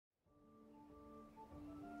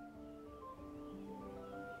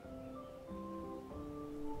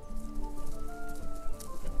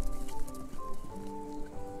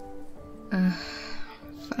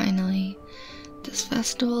Finally, this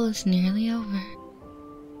festival is nearly over.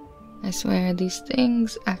 I swear these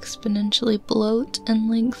things exponentially bloat in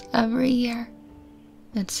length every year.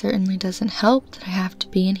 It certainly doesn't help that I have to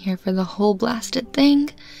be in here for the whole blasted thing.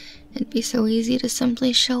 It'd be so easy to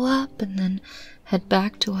simply show up and then head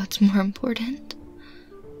back to what's more important.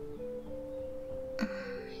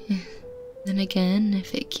 Then again,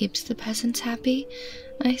 if it keeps the peasants happy,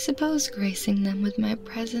 I suppose gracing them with my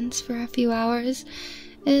presence for a few hours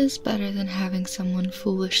is better than having someone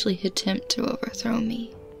foolishly attempt to overthrow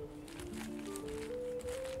me.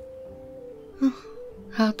 Oh,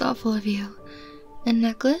 how thoughtful of you. A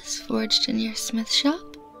necklace forged in your smith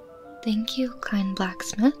shop? Thank you, kind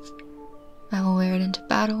blacksmith. I will wear it into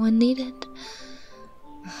battle when needed.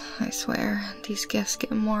 I swear, these gifts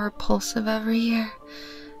get more repulsive every year.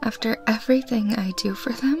 After everything I do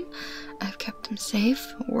for them, I've kept them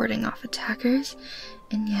safe, warding off attackers,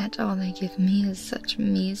 and yet all they give me is such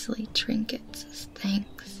measly trinkets as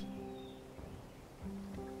thanks.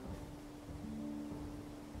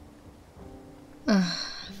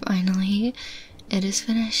 Finally, it is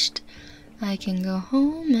finished. I can go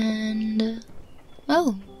home and...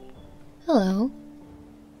 Oh, hello.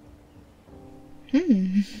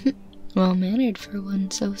 Well-mannered for one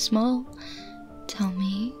so small. Tell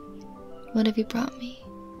me, what have you brought me?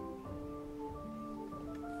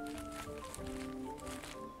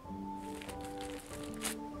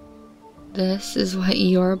 This is what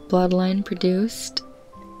your bloodline produced?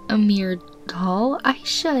 A mere doll? I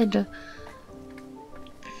should...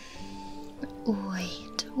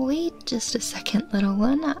 Wait just a second, little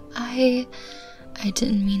one. I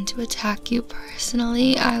didn't mean to attack you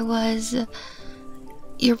personally.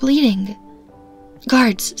 You're bleeding.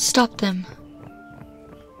 Guards, stop them.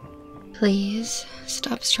 Please,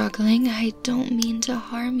 stop struggling. I don't mean to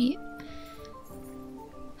harm you.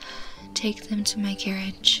 Take them to my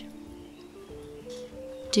carriage.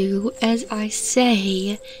 Do as I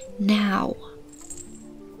say now.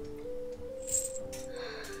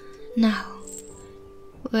 Now.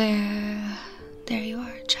 There you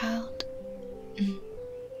are, child.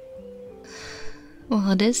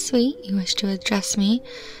 Well, it is sweet you wish to address me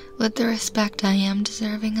with the respect I am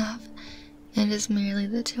deserving of. It is merely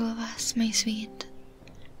the two of us, my sweet.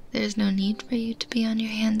 There's no need for you to be on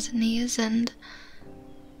your hands and knees and...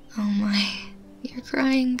 Oh my, you're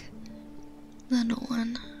crying. Little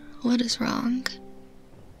one, what is wrong?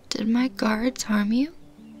 Did my guards harm you?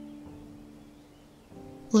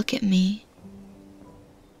 Look at me.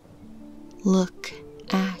 Look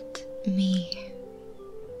at me.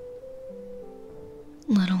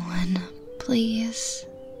 Little one, please.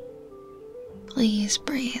 Please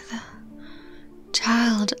breathe.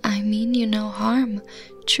 Child, I mean you no harm.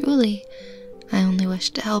 Truly, I only wish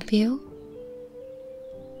to help you.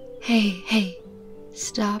 Hey,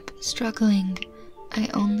 stop struggling. I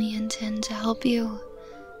only intend to help you.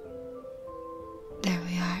 There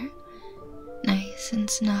we are. Nice and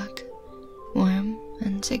snug. Warm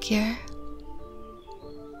and secure.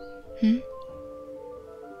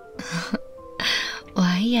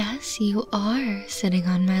 Why, yes, you are sitting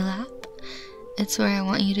on my lap. It's where I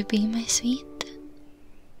want you to be, my sweet.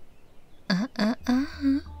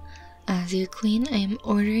 As your queen, I am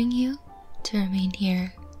ordering you to remain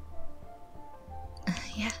here.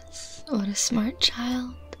 Yes, what a smart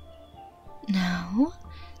child. Now,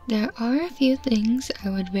 there are a few things I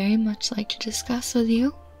would very much like to discuss with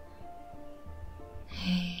you.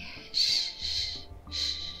 Hey, shh.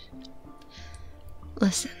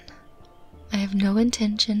 Listen, I have no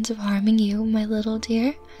intentions of harming you, my little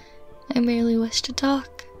dear. I merely wish to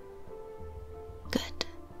talk. Good.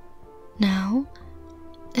 Now,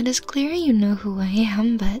 it is clear you know who I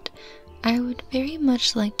am, but I would very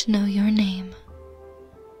much like to know your name.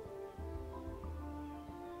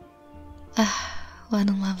 What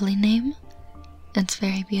a lovely name. It's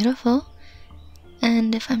very beautiful,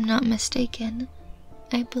 and if I'm not mistaken,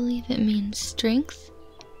 I believe it means strength,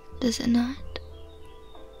 does it not?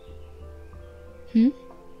 You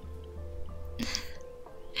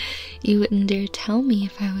wouldn't dare tell me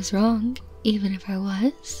if I was wrong, even if I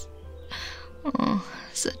was. Oh,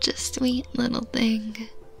 such a sweet little thing.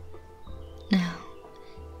 Now,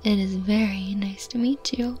 it is very nice to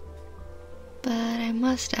meet you, but I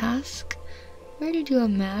must ask, where did you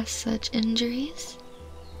amass such injuries?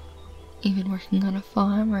 Even working on a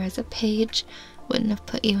farm or as a page wouldn't have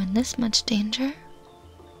put you in this much danger.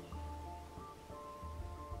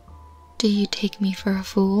 Do you take me for a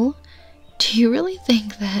fool? Do you really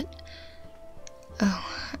think that... Oh,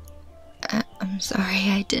 I'm sorry,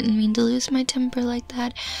 I didn't mean to lose my temper like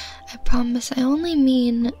that. I promise I only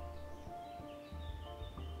mean...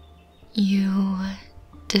 You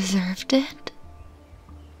deserved it?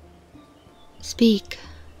 Speak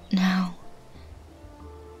now.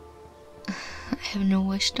 I have no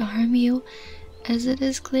wish to harm you, as it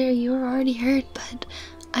is clear you are already hurt, but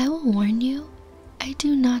I will warn you, I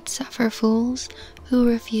do not suffer fools who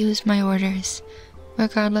refuse my orders,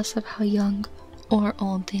 regardless of how young or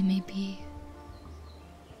old they may be.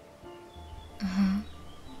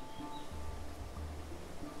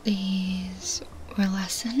 These were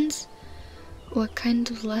lessons? What kind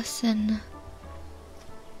of lesson?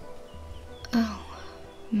 Oh,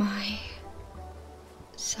 my.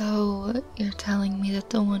 So, you're telling me that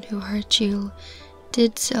the one who hurt you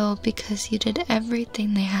did so because you did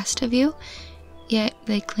everything they asked of you, yet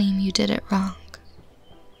they claim you did it wrong.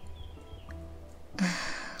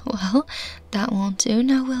 Well, that won't do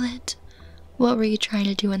now, will it? What were you trying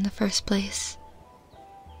to do in the first place?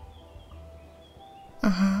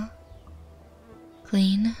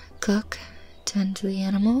 Clean, cook, tend to the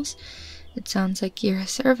animals. It sounds like you're a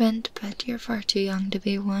servant, but you're far too young to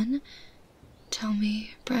be one. Tell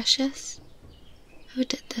me, precious, who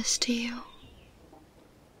did this to you?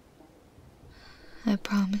 I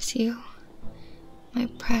promise you, my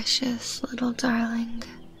precious little darling,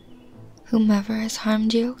 whomever has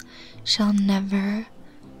harmed you shall never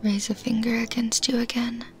raise a finger against you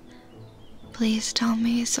again. Please tell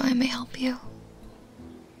me so I may help you.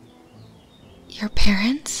 Your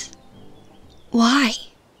parents? Why?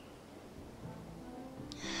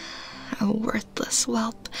 A worthless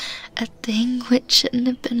whelp, a thing which shouldn't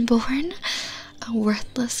have been born, a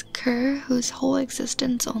worthless cur whose whole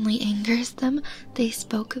existence only angers them. They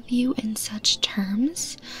spoke of you in such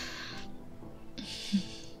terms.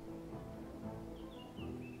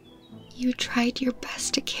 You tried your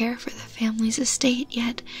best to care for the family's estate,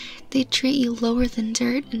 yet they treat you lower than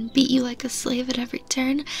dirt and beat you like a slave at every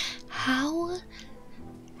turn. How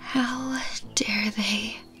dare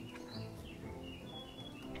they?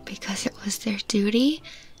 Because it was their duty?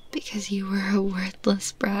 Because you were a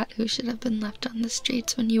worthless brat who should have been left on the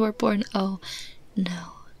streets when you were born? Oh,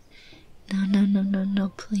 no. No,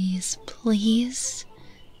 please, please.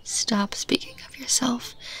 Stop speaking of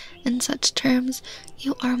yourself in such terms.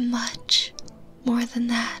 You are much more than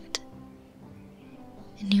that.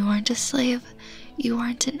 And you aren't a slave. You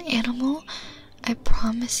aren't an animal. I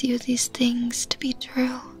promise you these things to be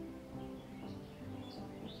true.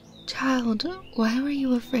 Child, why were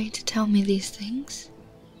you afraid to tell me these things?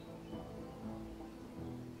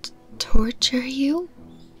 Torture you?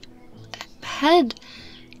 Head?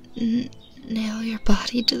 Nail your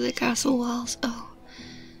body to the castle walls? Oh,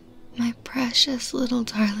 my precious little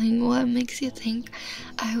darling, what makes you think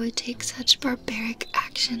I would take such barbaric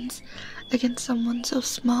actions against someone so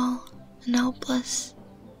small and helpless?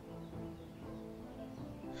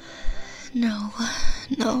 No,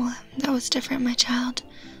 that was different, my child.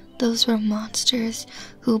 Those were monsters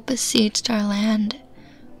who besieged our land.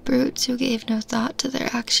 Brutes who gave no thought to their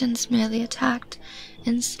actions, merely attacked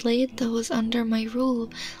and slayed those under my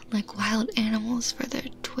rule like wild animals for their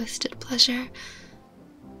twisted pleasure.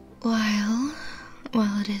 While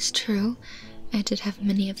it is true, I did have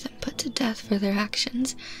many of them put to death for their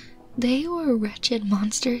actions, they were wretched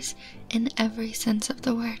monsters in every sense of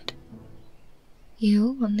the word.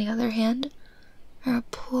 You, on the other hand, are a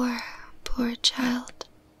poor child,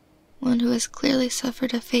 one who has clearly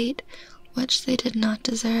suffered a fate which they did not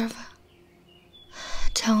deserve.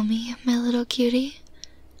 Tell me, my little cutie,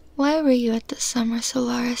 why were you at the summer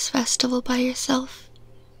Solaris festival by yourself?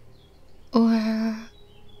 Or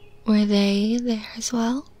were they there as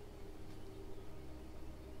well?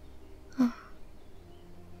 Oh.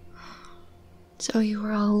 So you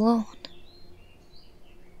were all alone.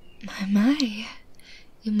 My,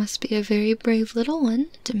 you must be a very brave little one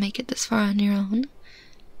to make it this far on your own,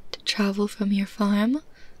 to travel from your farm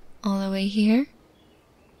all the way here.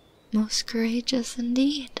 Most courageous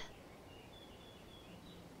indeed.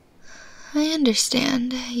 I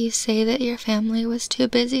understand. You say that your family was too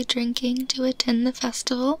busy drinking to attend the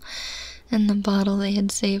festival, and the bottle they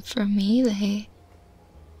had saved for me they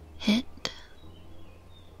hit.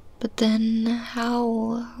 But then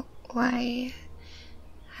how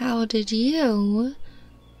did you?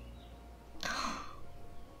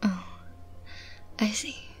 Oh, I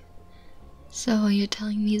see. So you're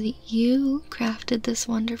telling me that you crafted this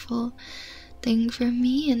wonderful thing for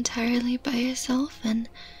me entirely by yourself, and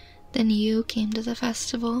then you came to the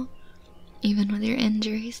festival, even with your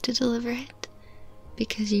injuries, to deliver it,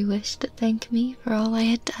 because you wished to thank me for all I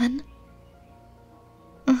had done?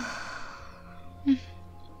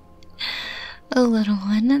 Oh, little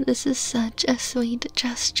one, this is such a sweet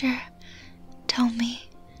gesture. Tell me,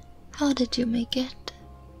 how did you make it?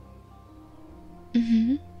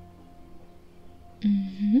 Mm-hmm.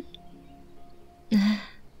 Mm-hmm.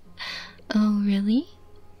 Oh, really?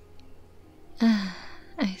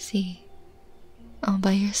 I see. All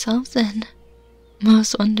by yourself then.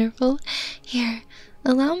 Most wonderful. Here,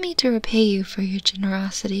 allow me to repay you for your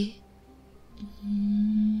generosity.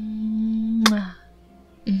 Mwah.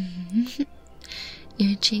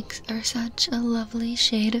 Your cheeks are such a lovely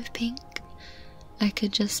shade of pink. I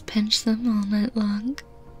could just pinch them all night long.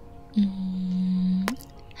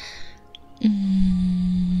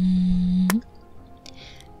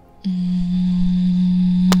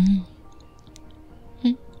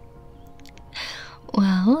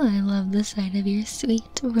 Well, I love the sight of your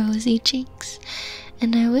sweet, rosy cheeks,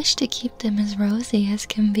 and I wish to keep them as rosy as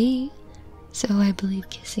can be, so I believe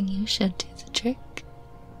kissing you should do the trick.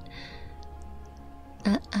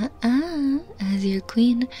 As your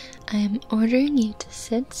queen, I am ordering you to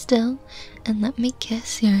sit still and let me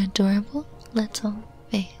kiss your adorable little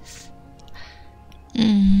face.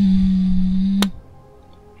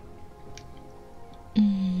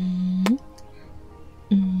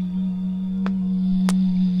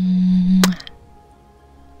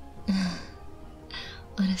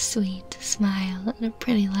 What a sweet smile and a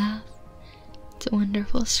pretty laugh. It's a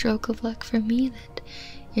wonderful stroke of luck for me that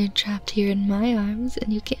you're trapped here in my arms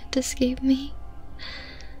and you can't escape me.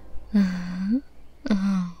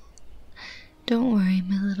 Oh, don't worry,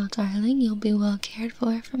 my little darling, you'll be well cared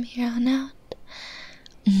for from here on out.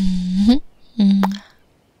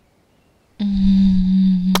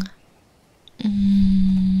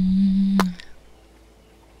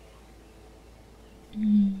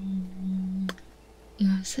 You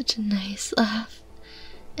have such a nice laugh.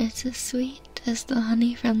 It's as sweet as the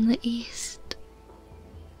honey from the east.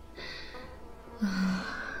 Oh,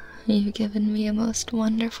 you've given me a most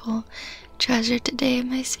wonderful treasure today,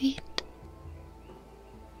 my sweet.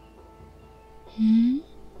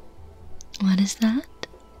 What is that?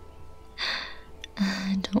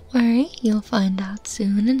 Don't worry, you'll find out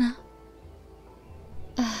soon enough.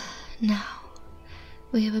 Now,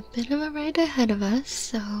 we have a bit of a ride ahead of us,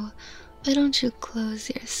 so why don't you close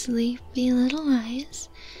your sleepy little eyes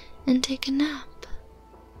and take a nap?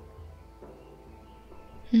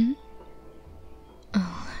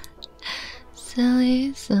 Oh,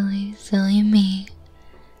 silly, silly, silly me.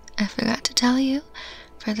 I forgot to tell you,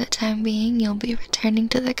 for the time being you'll be returning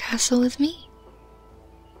to the castle with me.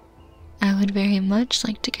 I would very much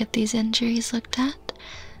like to get these injuries looked at,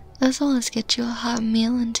 as well as get you a hot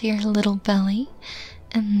meal into your little belly,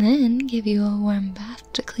 and then give you a warm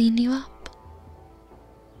bath to clean you up.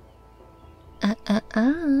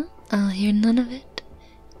 I'll hear none of it.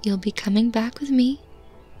 You'll be coming back with me,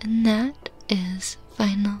 and that is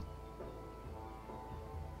final.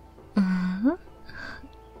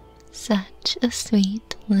 Such a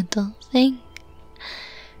sweet little thing.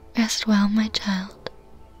 Rest well, my child.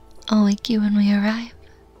 I'll wake you when we arrive.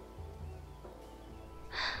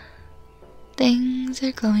 Things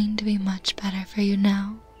are going to be much better for you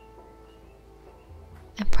now.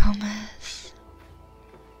 I promise.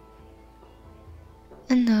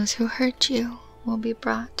 And those who hurt you will be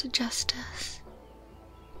brought to justice.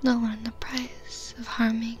 They'll learn the price of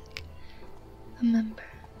harming a member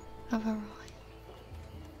of a royal